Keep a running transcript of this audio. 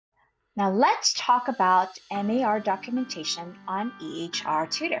Now let's talk about MAR documentation on EHR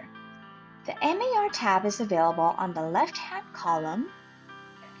Tutor. The MAR tab is available on the left-hand column,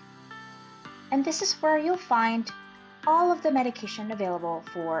 and this is where you'll find all of the medication available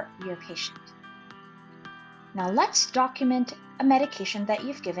for your patient. Now let's document a medication that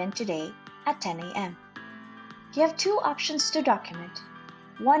you've given today at 10 a.m. You have two options to document.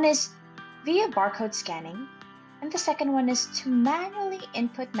 One is via barcode scanning, and the second one is to manually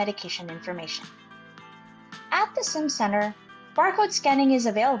input medication information. At the Sim Center, barcode scanning is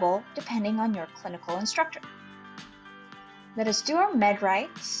available depending on your clinical instructor. Let us do our med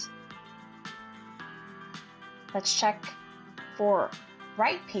rights. Let's check for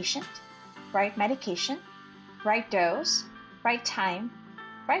right patient, right medication, right dose, right time,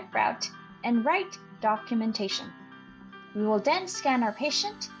 right route, and right documentation. We will then scan our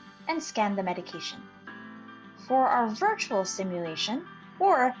patient and scan the medication. For our virtual simulation,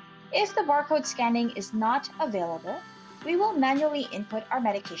 or if the barcode scanning is not available, we will manually input our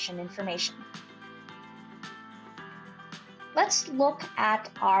medication information. Let's look at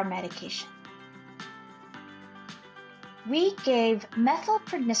our medication. We gave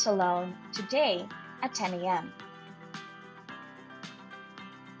methylprednisolone today at 10 a.m.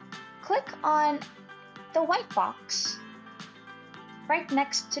 Click on the white box right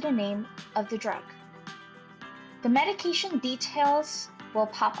next to the name of the drug. The medication details will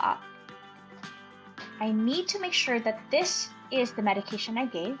pop up. I need to make sure that this is the medication I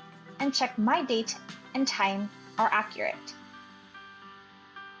gave and check my date and time are accurate.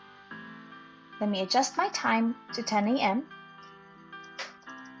 Let me adjust my time to 10 a.m.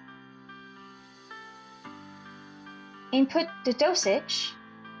 Input the dosage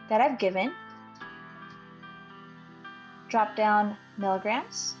that I've given. Drop down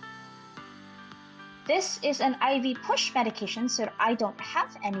milligrams. This is an IV push medication, so I don't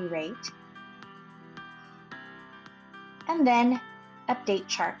have any rate. And then update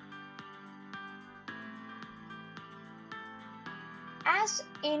chart. As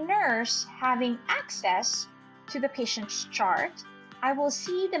a nurse having access to the patient's chart, I will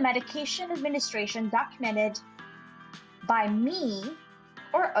see the medication administration documented by me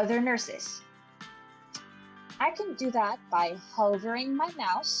or other nurses. I can do that by hovering my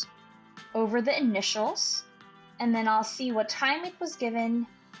mouse over the initials, and then I'll see what time it was given,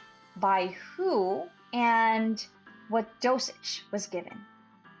 by who, and what dosage was given.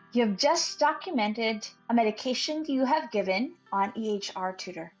 You have just documented a medication you have given on EHR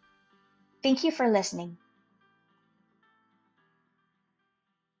Tutor. Thank you for listening.